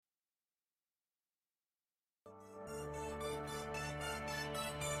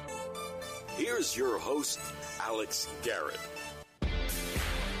here's your host, Alex Garrett.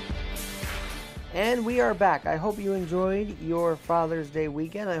 And we are back. I hope you enjoyed your Father's Day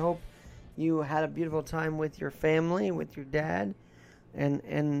weekend. I hope you had a beautiful time with your family, with your dad,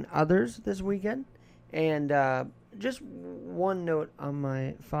 and others this weekend. And just one note on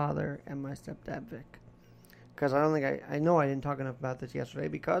my father and my stepdad, Vic. Because I know I didn't talk enough about this yesterday,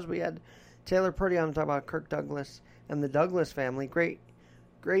 because we had Taylor Purdy on to talk about Kirk Douglas and the Douglas family. Great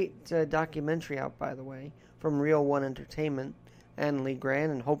documentary out, by the way, from Real One Entertainment and Lee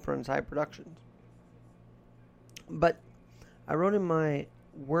Grant and Hope Runs High Productions. But I wrote in my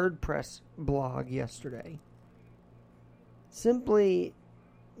WordPress blog yesterday simply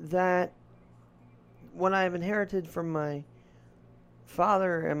that what I've inherited from my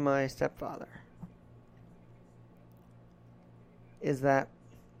father and my stepfather is that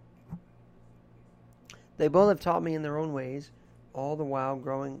they both have taught me in their own ways, all the while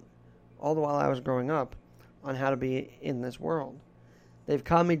I was growing up, on how to be in this world. They've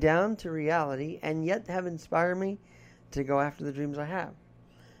calmed me down to reality, and yet have inspired me to go after the dreams I have.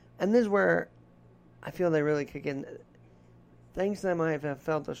 And this is where I feel they really kick in. Thanks to them, I have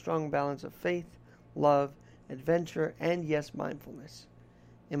felt a strong balance of faith, love, adventure, and yes, mindfulness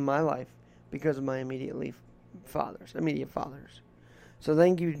in my life because of my immediate fathers. So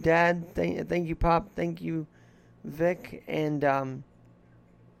thank you, Dad. Thank you, Pop. Thank you, Vic. And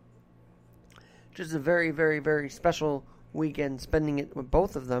just a very, very, very special weekend spending it with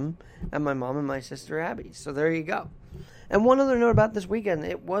both of them and my mom and my sister, Abby. So there you go. And one other note about this weekend.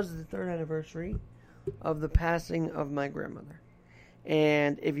 It was the 3rd anniversary of the passing of my grandmother.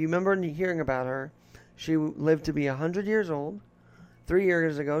 And if you remember hearing about her, she lived to be 100 years old. 3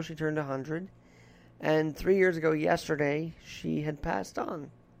 years ago, she turned 100. And 3 years ago yesterday, she had passed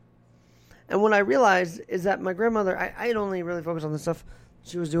on. And what I realized is that my grandmother, I'd only really focus on the stuff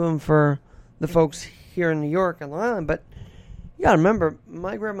she was doing for the folks here in New York and Long Island. But you got to remember,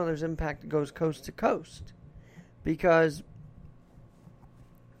 my grandmother's impact goes coast to coast. Because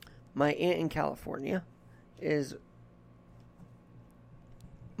my aunt in California is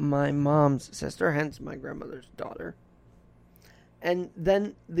my mom's sister, hence my grandmother's daughter. And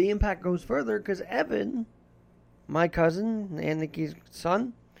then the impact goes further because Evan, my cousin, Aunt Nikki's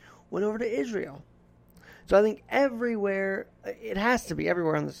son, went over to Israel. So I think everywhere, it has to be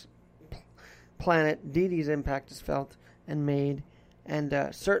everywhere on this planet, Dee Dee's impact is felt and made and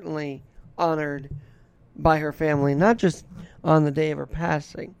certainly honored by her family, not just on the day of her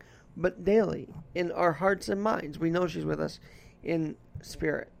passing, but daily in our hearts and minds. We know she's with us in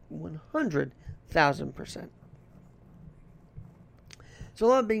spirit, 100,000%. So a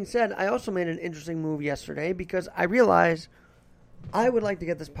lot being said, I also made an interesting move yesterday because I realized I would like to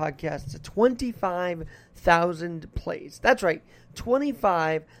get this podcast to 25,000 plays. That's right,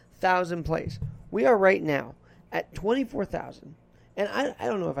 25,000 plays. We are right now at 24,000. And I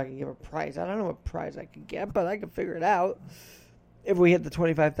don't know if I can give a prize. I don't know what prize I could get, but I can figure it out if we hit the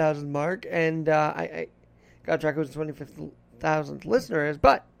 25,000 mark. And I got to track who the 25,000th listener is.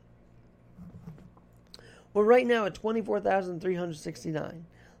 But we're right now at 24,369.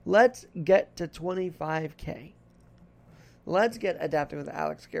 Let's get to 25K. Let's get Adapting with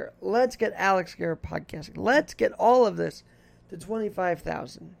Alex Garrett. Let's get Alex Garrett podcasting. Let's get all of this to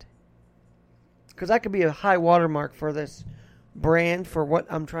 25,000. Because that could be a high watermark for this brand, for what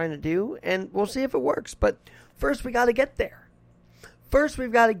I'm trying to do. And we'll see if it works. But first we got to get there. First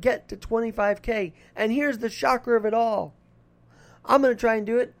we've got to get to 25K. And here's the shocker of it all. I'm going to try and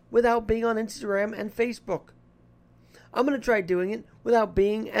do it without being on Instagram and Facebook. I'm going to try doing it without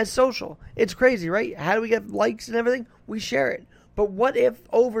being as social. It's crazy, right? How do we get likes and everything? We share it. But what if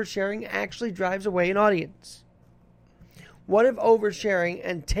oversharing actually drives away an audience? What if oversharing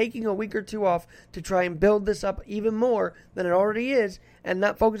and taking a week or two off to try and build this up even more than it already is, and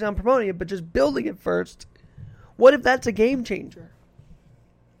not focusing on promoting it, but just building it first? What if that's a game changer?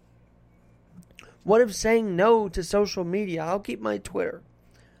 What if saying no to social media? I'll keep my Twitter.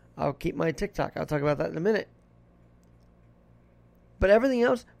 I'll keep my TikTok. I'll talk about that in a minute. But everything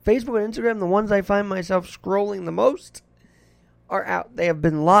else, Facebook and Instagram, the ones I find myself scrolling the most, are out. They have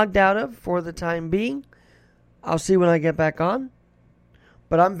been logged out of for the time being. I'll see when I get back on.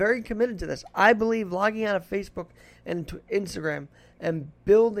 But I'm very committed to this. I believe logging out of Facebook and Instagram and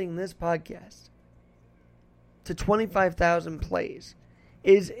building this podcast to 25,000 plays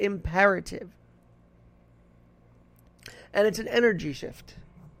is imperative. And it's an energy shift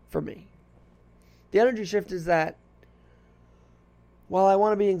for me. The energy shift is that while I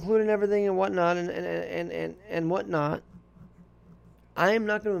want to be included in everything and whatnot and whatnot, I am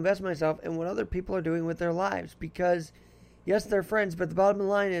not going to invest myself in what other people are doing with their lives, because Yes, they're friends, but the bottom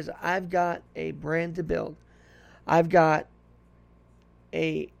line is I've got a brand to build. I've got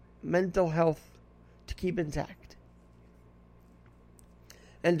a mental health to keep intact.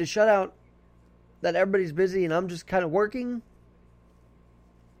 And to shut out that everybody's busy and I'm just kind of working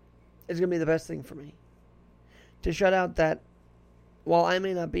is going to be the best thing for me. To shut out that while I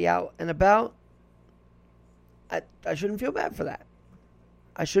may not be out and about, I shouldn't feel bad for that.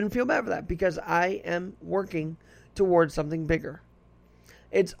 I shouldn't feel bad for that because I am working towards something bigger.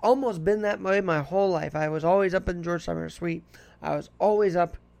 It's almost been that way my whole life. I was always up in George Summer Suite. I was always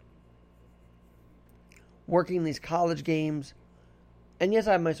up working these college games. And yes,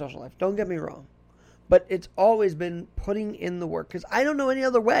 I have my social life. Don't get me wrong. But it's always been putting in the work because I don't know any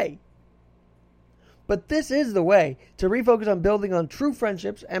other way. But this is the way to refocus on building on true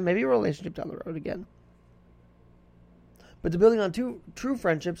friendships and maybe a relationship down the road again. But to building on true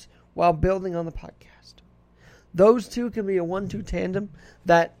friendships while building on the podcast. Those two can be a 1-2 tandem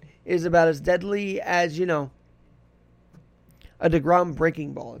that is about as deadly as, a DeGrom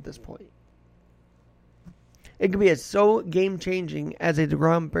breaking ball at this point. It can be as so game-changing as a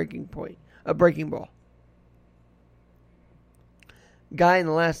DeGrom breaking ball. Guy in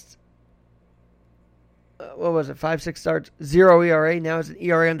the last, 5-6 starts, 0 ERA. Now it's an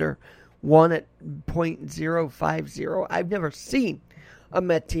ERA under 1 at .050. I've never seen a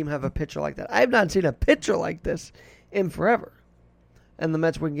Met team have a pitcher like that. I have not seen a pitcher like this in forever. And the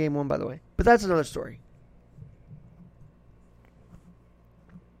Mets win game 1, by the way. But that's another story.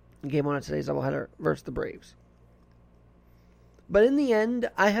 Game 1 of today's doubleheader versus the Braves. But in the end,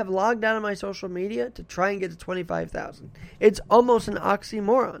 I have logged out of my social media to try and get to 25,000. It's almost an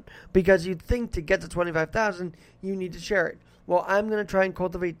oxymoron because you'd think to get to 25,000, you need to share it. Well, I'm going to try and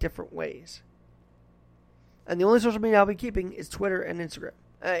cultivate different ways. And the only social media I'll be keeping is Twitter and Instagram.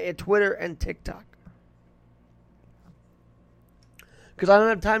 Twitter and TikTok. Because I don't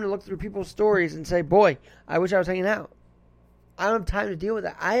have time to look through people's stories and say, boy, I wish I was hanging out. I don't have time to deal with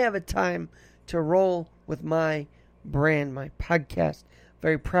that. I have a time to roll with my brand, my podcast.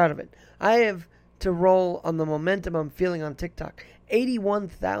 Very proud of it. I have to roll on the momentum I'm feeling on TikTok.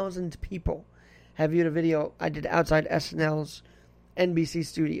 81,000 people have viewed a video I did outside SNL's NBC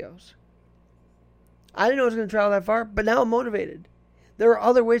studios. I didn't know it was going to travel that far, but now I'm motivated. There are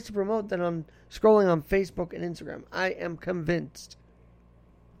other ways to promote than I'm scrolling on Facebook and Instagram. I am convinced.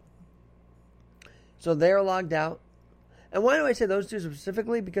 So they're logged out. And why do I say those two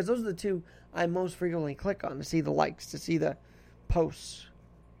specifically? Because those are the two I most frequently click on to see the likes, to see the posts.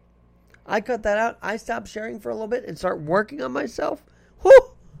 I cut that out. I stopped sharing for a little bit and start working on myself.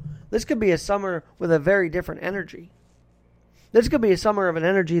 Whew! This could be a summer with a very different energy. This could be a summer of an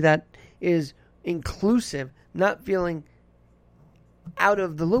energy that is inclusive, not feeling out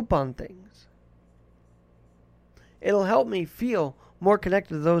of the loop on things. It'll help me feel more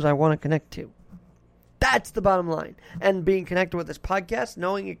connected to those I want to connect to. That's the bottom line. And being connected with this podcast,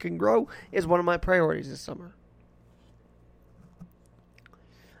 knowing it can grow, is one of my priorities this summer.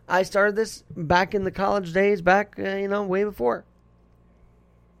 I started this back in the college days, way before.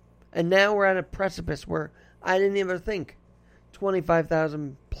 And now we're at a precipice where I didn't even think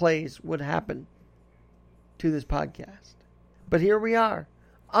 25,000 plays would happen to this podcast. But here we are,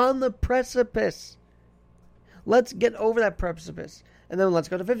 on the precipice. Let's get over that precipice. And then let's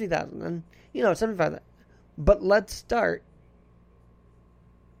go to 50,000. And, 75,000. But let's start.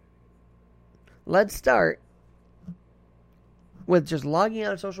 Let's start with just logging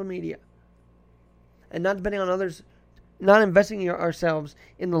out of social media. And not depending on others, not investing ourselves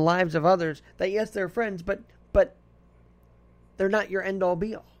in the lives of others. That, yes, they're friends, but they're not your end-all,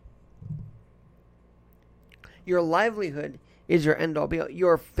 be-all. Your livelihood is your end-all, be-all.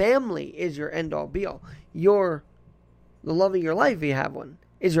 Your family is your end-all, be-all. The love of your life, if you have one,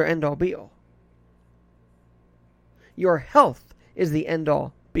 is your end-all, be-all. Your health is the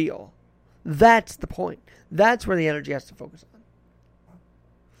end-all, be-all. That's the point. That's where the energy has to focus on.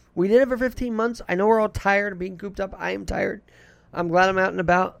 We did it for 15 months. I know we're all tired of being cooped up. I am tired. I'm glad I'm out and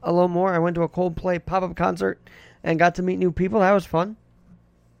about a little more. I went to a Coldplay pop-up concert and got to meet new people. That was fun.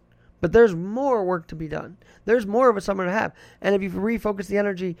 But there's more work to be done. There's more of a summer to have. And if you refocus the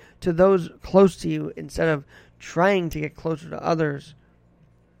energy to those close to you instead of trying to get closer to others,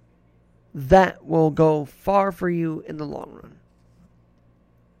 that will go far for you in the long run.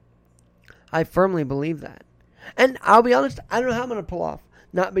 I firmly believe that. And I'll be honest, I don't know how I'm going to pull off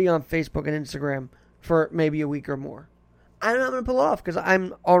not being on Facebook and Instagram for maybe a week or more. I don't know how I'm going to pull it off because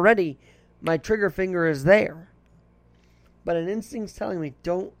I'm already, my trigger finger is there. But an instinct's telling me,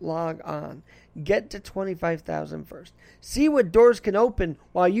 don't log on. Get to 25,000 first. See what doors can open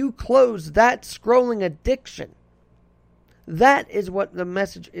while you close that scrolling addiction. That is what the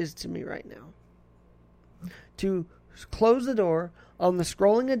message is to me right now. To close the door on the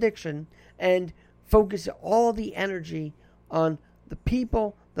scrolling addiction and focus all the energy on the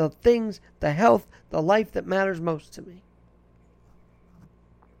people, the things, the health, the life that matters most to me.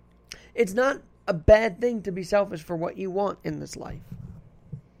 It's not a bad thing to be selfish for what you want in this life.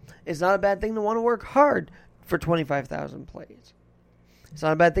 It's not a bad thing to want to work hard for 25,000 plays. It's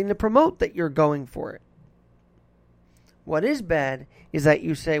not a bad thing to promote that you're going for it. What is bad is that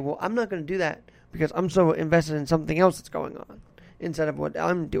you say, well, I'm not going to do that because I'm so invested in something else that's going on instead of what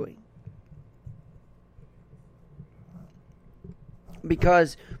I'm doing.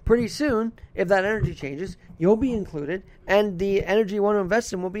 Because pretty soon, if that energy changes, you'll be included, and the energy you want to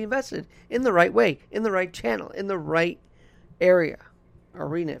invest in will be invested in the right way, in the right channel, in the right area,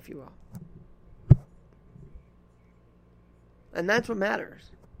 arena, if you will. And that's what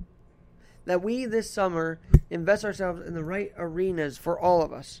matters. That we this summer invest ourselves in the right arenas for all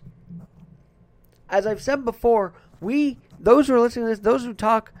of us. As I've said before, those who are listening to this, those who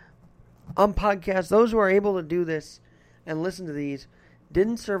talk on podcasts, those who are able to do this and listen to these,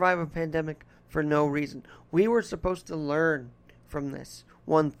 didn't survive a pandemic for no reason. We were supposed to learn from this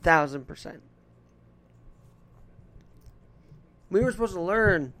 1,000%. We were supposed to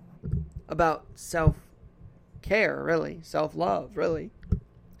learn about self-care, really, self-love, really,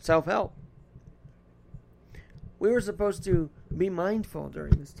 self-help. We were supposed to be mindful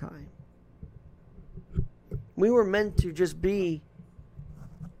during this time. We were meant to just be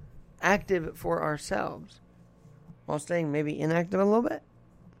active for ourselves while staying maybe inactive a little bit.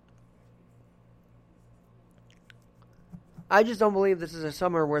 I just don't believe this is a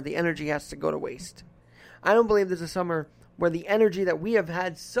summer where the energy has to go to waste. I don't believe this is a summer where the energy that we have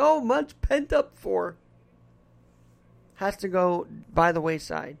had so much pent up for has to go by the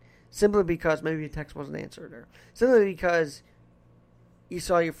wayside. Simply because maybe a text wasn't answered, or simply because you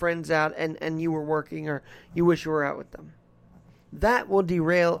saw your friends out and you were working, or you wish you were out with them. That will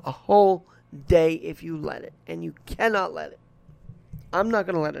derail a whole day if you let it, and you cannot let it. I'm not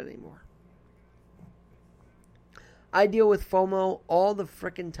going to let it anymore. I deal with FOMO all the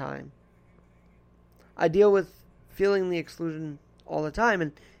frickin' time. I deal with feeling the exclusion all the time,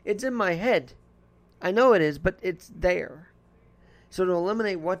 and it's in my head. I know it is, but it's there. So to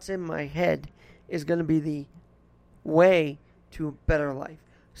eliminate what's in my head is going to be the way to a better life,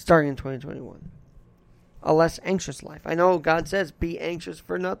 starting in 2021. A less anxious life. I know God says, be anxious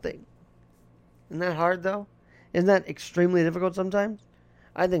for nothing. Isn't that hard, though? Isn't that extremely difficult sometimes?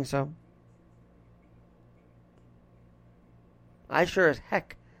 I think so. I sure as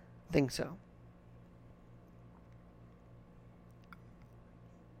heck think so.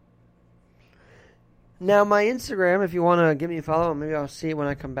 Now, my Instagram, if you want to give me a follow, maybe I'll see it when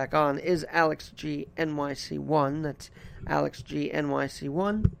I come back on, is AlexGNYC1. That's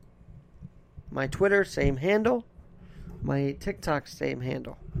AlexGNYC1. My Twitter, same handle. My TikTok, same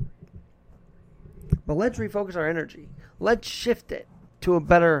handle. But let's refocus our energy. Let's shift it to a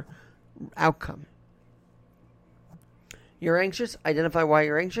better outcome. You're anxious, identify why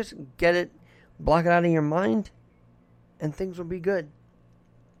you're anxious, get it, block it out of your mind, and things will be good.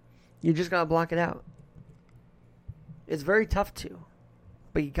 You just got to block it out. It's very tough to,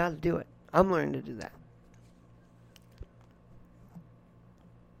 but you got to do it. I'm learning to do that.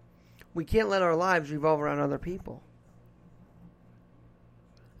 We can't let our lives revolve around other people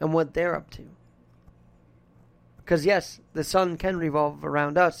and what they're up to. Because yes, the sun can revolve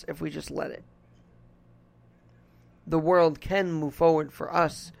around us if we just let it. The world can move forward for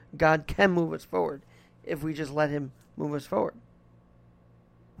us. God can move us forward if we just let Him move us forward.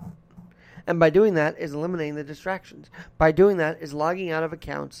 And by doing that is eliminating the distractions. By doing that is logging out of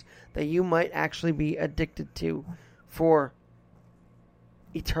accounts that you might actually be addicted to for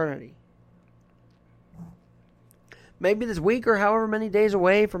eternity. Maybe this week or however many days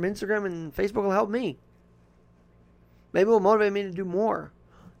away from Instagram and Facebook will help me. Maybe it will motivate me to do more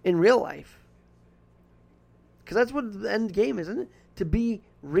in real life. Because that's what the end game is, isn't it? To be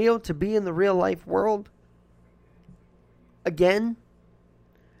real, to be in the real life world. Again,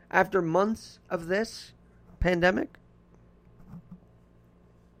 after months of this pandemic,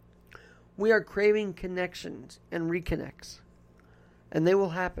 we are craving connections and reconnects. And they will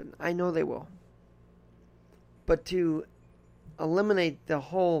happen. I know they will. But to eliminate the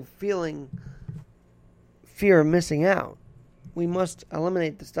whole fear of missing out, we must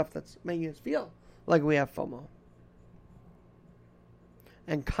eliminate the stuff that's making us feel like we have FOMO.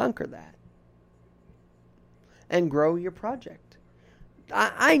 And conquer that. And grow your project.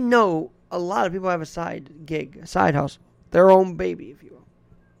 I know a lot of people have a side gig, a side hustle, their own baby, if you will.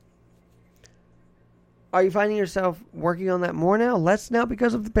 Are you finding yourself working on that more now, less now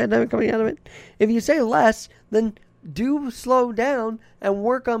because of the pandemic coming out of it? If you say less, then do slow down and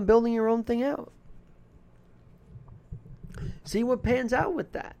work on building your own thing out. See what pans out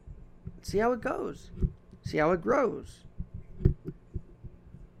with that. See how it goes. See how it grows.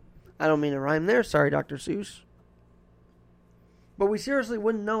 I don't mean to rhyme there. Sorry, Dr. Seuss. But we seriously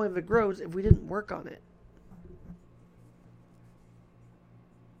wouldn't know if it grows if we didn't work on it.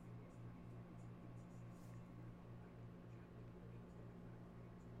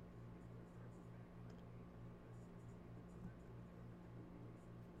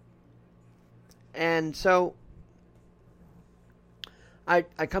 And so, I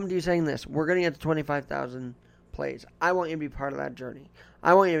come to you saying this. We're going to get to 25,000 plays. I want you to be part of that journey.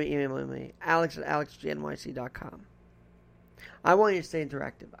 I want you to email me, alex@alexgnyc.com. I want you to stay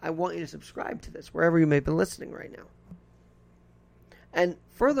interactive. I want you to subscribe to this, wherever you may be listening right now. And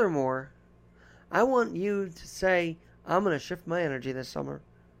furthermore, I want you to say, I'm going to shift my energy this summer.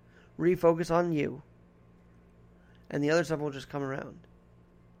 Refocus on you. And the other stuff will just come around.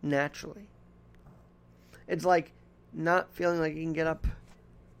 Naturally. It's like not feeling like you can get up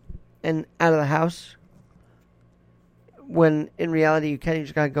and out of the house when in reality you can. You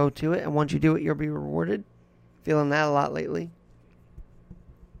just got to go to it. And once you do it, you'll be rewarded. Feeling that a lot lately.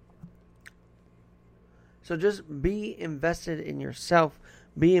 So just be invested in yourself.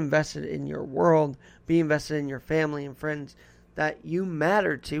 Be invested in your world. Be invested in your family and friends that you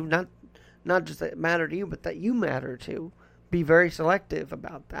matter to. Not just that matter to you, but that you matter to. Be very selective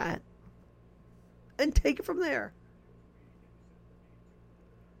about that. And take it from there.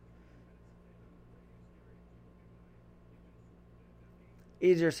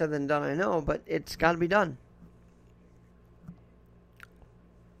 Easier said than done, I know, but it's got to be done.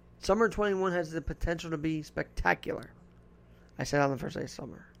 Summer 21 has the potential to be spectacular. I said on the first day of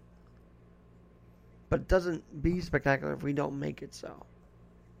summer. But it doesn't be spectacular if we don't make it so.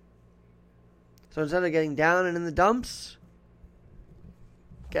 So instead of getting down and in the dumps,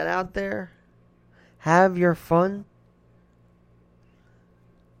 get out there. Have your fun.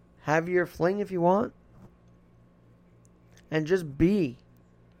 Have your fling if you want. And just be.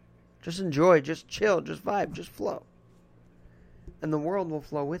 Just enjoy. Just chill. Just vibe. Just flow. And the world will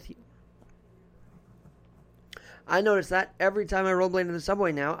flow with you. I notice that every time I rollerblade in the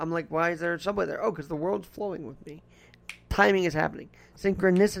subway now, I'm like, why is there a subway there? Oh, because the world's flowing with me. Timing is happening.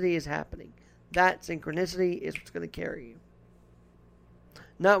 Synchronicity is happening. That synchronicity is what's going to carry you.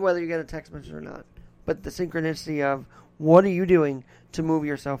 Not whether you get a text message or not, but the synchronicity of what are you doing to move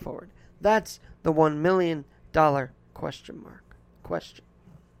yourself forward? That's the $1 million question.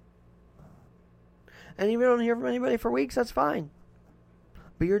 And if you don't hear from anybody for weeks, that's fine.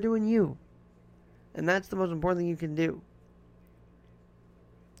 But you're doing you. And that's the most important thing you can do.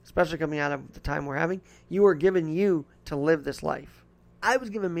 Especially coming out of the time we're having. You are given you to live this life. I was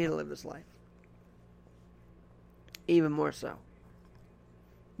given me to live this life. Even more so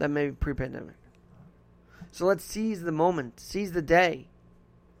than maybe pre-pandemic. So let's seize the moment, seize the day,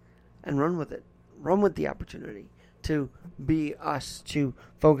 and run with it. Run with the opportunity to be us, to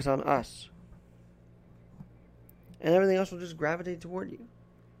focus on us. And everything else will just gravitate toward you.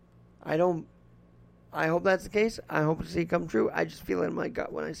 I hope that's the case. I hope to see it come true. I just feel it in my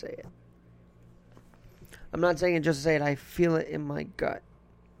gut when I say it. I'm not saying it just to say it. I feel it in my gut.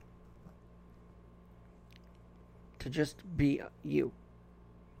 To just be you.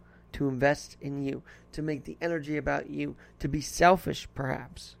 To invest in you. To make the energy about you. To be selfish,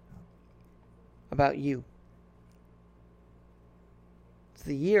 perhaps, about you. It's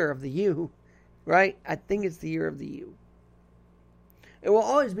the year of the you, right? I think it's the year of the you. It will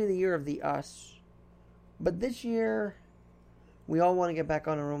always be the year of the us. But this year, we all want to get back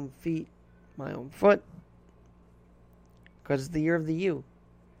on our own feet, my own foot. Because it's the year of the you,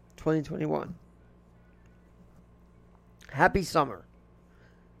 2021. Happy summer.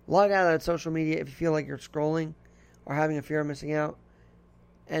 Log out of social media if you feel like you're scrolling or having a fear of missing out.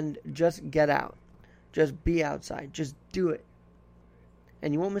 And just get out. Just be outside. Just do it.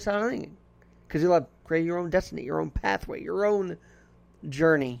 And you won't miss out on anything. Because you'll have created your own destiny, your own pathway, your own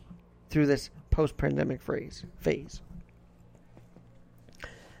journey through this post-pandemic phase.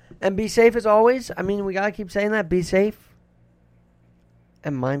 And be safe as always. I mean, we got to keep saying that. Be safe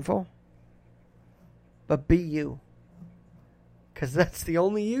and mindful. But be you. Because that's the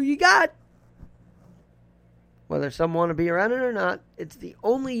only you got. Whether some want to be around it or not, it's the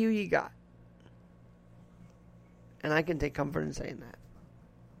only you got. And I can take comfort in saying that.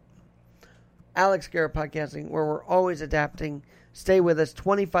 Alex Garrett Podcasting, where we're always adapting. Stay with us.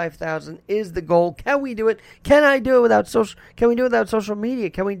 25,000 is the goal. Can we do it? Can I do it without social? Can we do it without social media?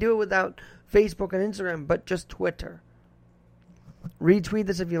 Can we do it without Facebook and Instagram, but just Twitter? Retweet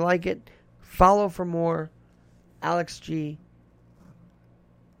this if you like it. Follow for more. Alex G.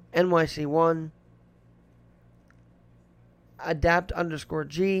 NYC1.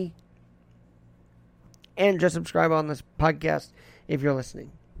 Adapt_G. And just subscribe on this podcast if you're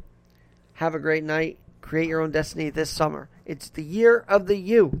listening. Have a great night. Create your own destiny this summer. It's the year of the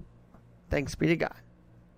you. Thanks be to God.